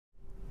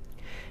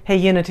Hey,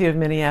 Unity of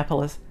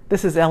Minneapolis,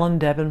 this is Ellen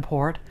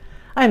Debenport.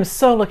 I am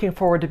so looking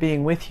forward to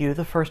being with you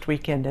the first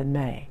weekend in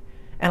May.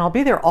 And I'll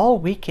be there all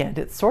weekend.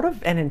 It's sort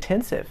of an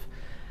intensive.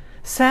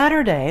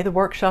 Saturday, the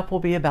workshop will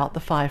be about the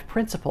 5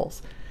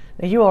 principles.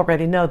 Now, you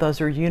already know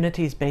those are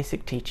Unity's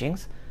basic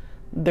teachings.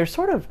 They're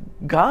sort of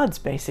God's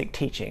basic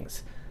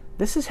teachings.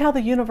 This is how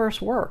the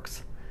universe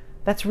works.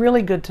 That's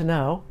really good to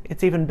know.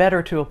 It's even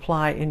better to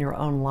apply in your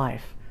own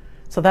life.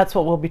 So that's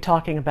what we'll be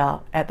talking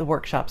about at the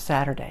workshop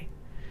Saturday.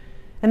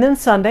 And then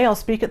Sunday, I'll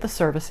speak at the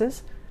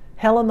services.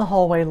 Hell in the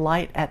Hallway,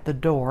 Light at the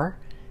Door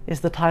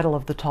is the title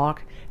of the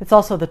talk. It's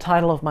also the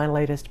title of my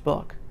latest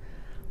book.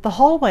 The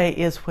hallway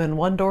is when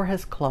one door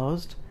has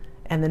closed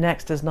and the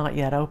next is not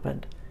yet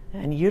opened,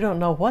 and you don't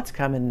know what's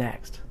coming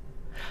next.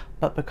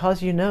 But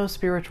because you know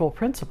spiritual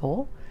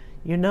principle,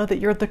 you know that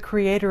you're the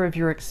creator of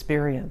your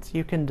experience.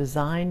 You can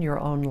design your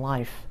own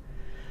life.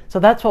 So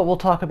that's what we'll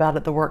talk about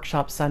at the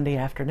workshop Sunday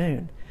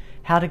afternoon.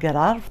 How to get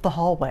out of the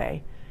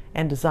hallway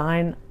and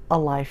design a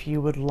life you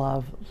would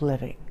love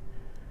living.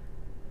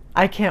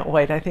 I can't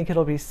wait. I think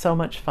it'll be so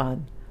much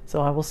fun.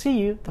 So I will see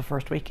you the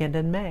first weekend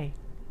in May.